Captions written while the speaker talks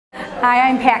Hi,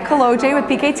 I'm Pat Kolodziej with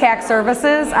PK Tax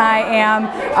Services. I am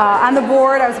on the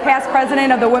board. I was past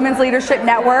president of the Women's Leadership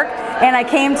Network, and I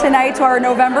came tonight to our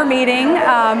November meeting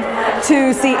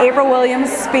to see April Williams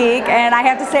speak. And I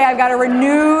have to say I've got a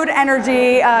renewed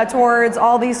energy towards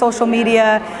all these social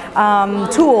media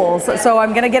tools. So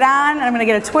I'm going to get on, and I'm going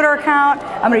to get a Twitter account.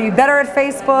 I'm going to be better at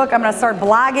Facebook. I'm going to start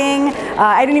blogging.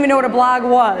 I didn't even know what a blog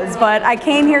was, but I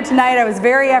came here tonight. I was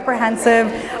very apprehensive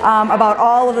about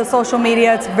all of the social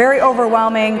media. It's very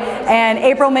overwhelming, and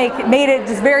April made it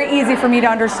just very easy for me to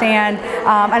understand,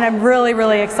 and I'm really,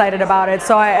 really excited about it.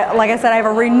 So like I said, I have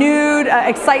a renewed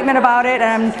excitement about it,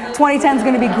 and 2010 is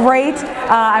going to be great.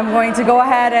 I'm going to go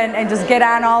ahead and just get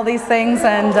on all these things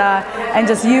and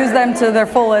just use them to their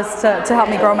fullest to help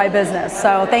me grow my business.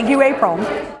 So thank you, April.